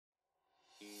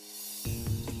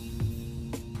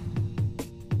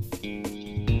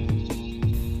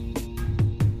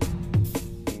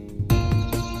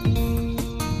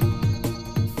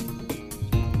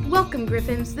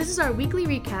Griffins. This is our weekly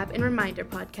recap and reminder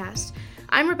podcast.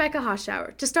 I'm Rebecca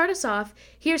Hoshauer. To start us off,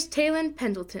 here's Talon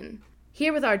Pendleton,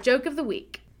 here with our joke of the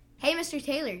week. Hey, Mr.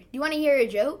 Taylor, do you want to hear a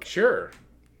joke? Sure.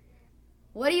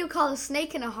 What do you call a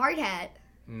snake in a hard hat?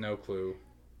 No clue.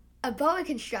 A boa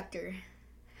constrictor.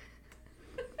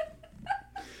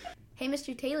 Hey,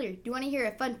 Mr. Taylor, do you want to hear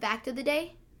a fun fact of the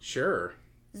day? Sure.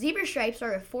 Zebra stripes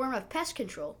are a form of pest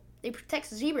control. They protect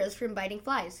zebras from biting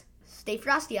flies. Stay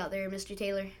frosty out there, Mr.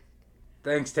 Taylor.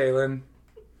 Thanks, Talon.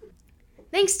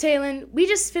 Thanks, Talon. We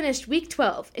just finished week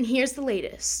 12, and here's the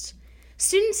latest.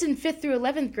 Students in 5th through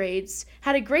 11th grades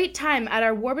had a great time at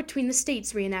our War Between the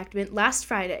States reenactment last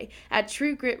Friday at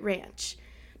True Grit Ranch.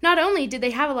 Not only did they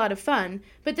have a lot of fun,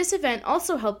 but this event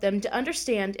also helped them to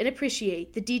understand and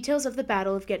appreciate the details of the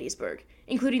Battle of Gettysburg,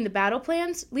 including the battle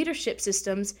plans, leadership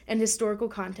systems, and historical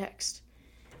context.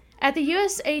 At the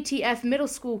USATF Middle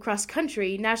School Cross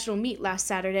Country National Meet last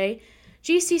Saturday,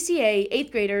 GCCA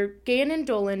 8th grader Gannon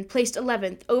Dolan placed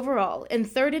 11th overall and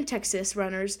 3rd in Texas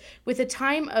runners with a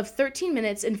time of 13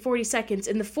 minutes and 40 seconds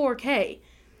in the 4K.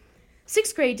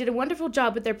 6th grade did a wonderful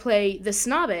job with their play, The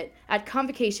Snobbit, at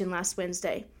Convocation last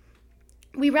Wednesday.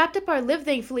 We wrapped up our Live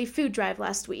Thankfully food drive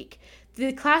last week.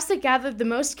 The class that gathered the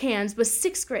most cans was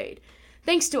 6th grade,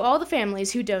 thanks to all the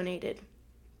families who donated.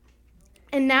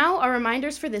 And now our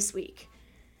reminders for this week.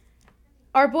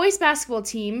 Our boys basketball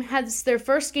team has their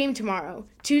first game tomorrow,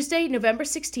 Tuesday, November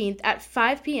 16th at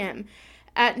 5 p.m.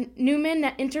 at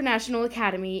Newman International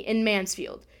Academy in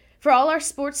Mansfield. For all our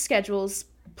sports schedules,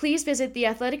 please visit the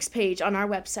athletics page on our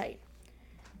website.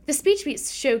 The Speech Beat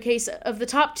showcase of the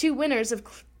top 2 winners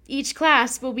of each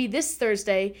class will be this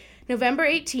Thursday, November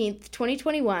 18th,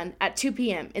 2021 at 2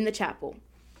 p.m. in the chapel.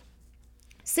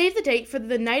 Save the date for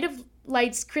the Night of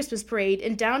Lights Christmas Parade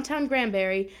in downtown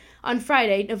Granbury on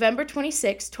Friday, November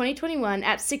 26, 2021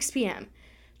 at 6 p.m.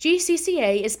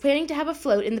 GCCA is planning to have a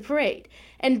float in the parade,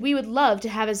 and we would love to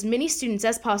have as many students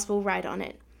as possible ride on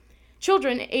it.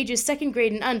 Children ages 2nd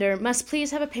grade and under must please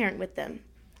have a parent with them.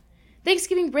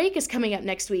 Thanksgiving break is coming up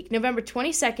next week, November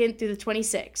 22nd through the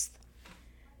 26th.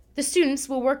 The students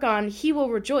will work on He Will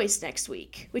Rejoice next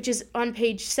week, which is on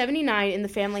page 79 in the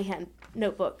Family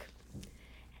Notebook.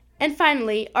 And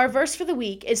finally, our verse for the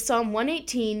week is Psalm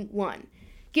 118:1.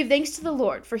 Give thanks to the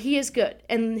Lord, for he is good,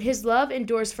 and his love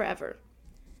endures forever.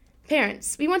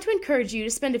 Parents, we want to encourage you to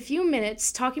spend a few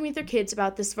minutes talking with your kids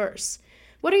about this verse.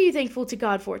 What are you thankful to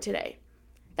God for today?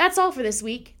 That's all for this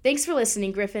week. Thanks for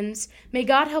listening, Griffins. May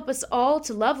God help us all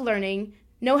to love learning,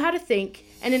 know how to think,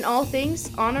 and in all things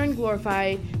honor and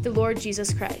glorify the Lord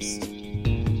Jesus Christ.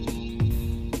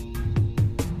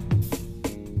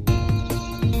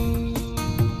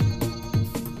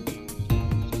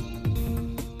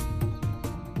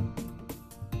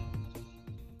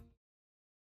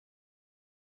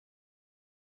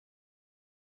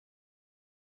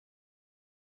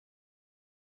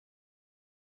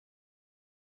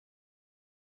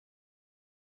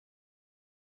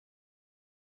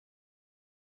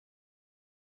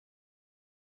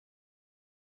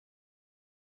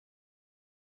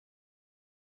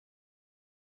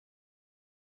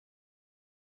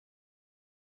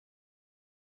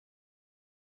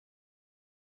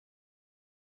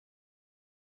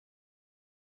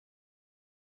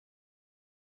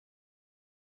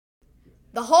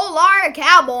 The whole art of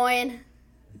cowboying.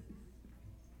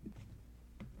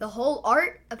 The whole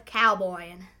art of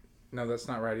cowboying. No, that's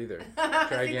not right either.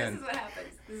 Try again.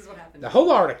 This is what happens. The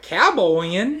whole art of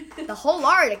cowboying. The whole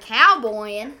art of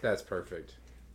cowboying. That's perfect.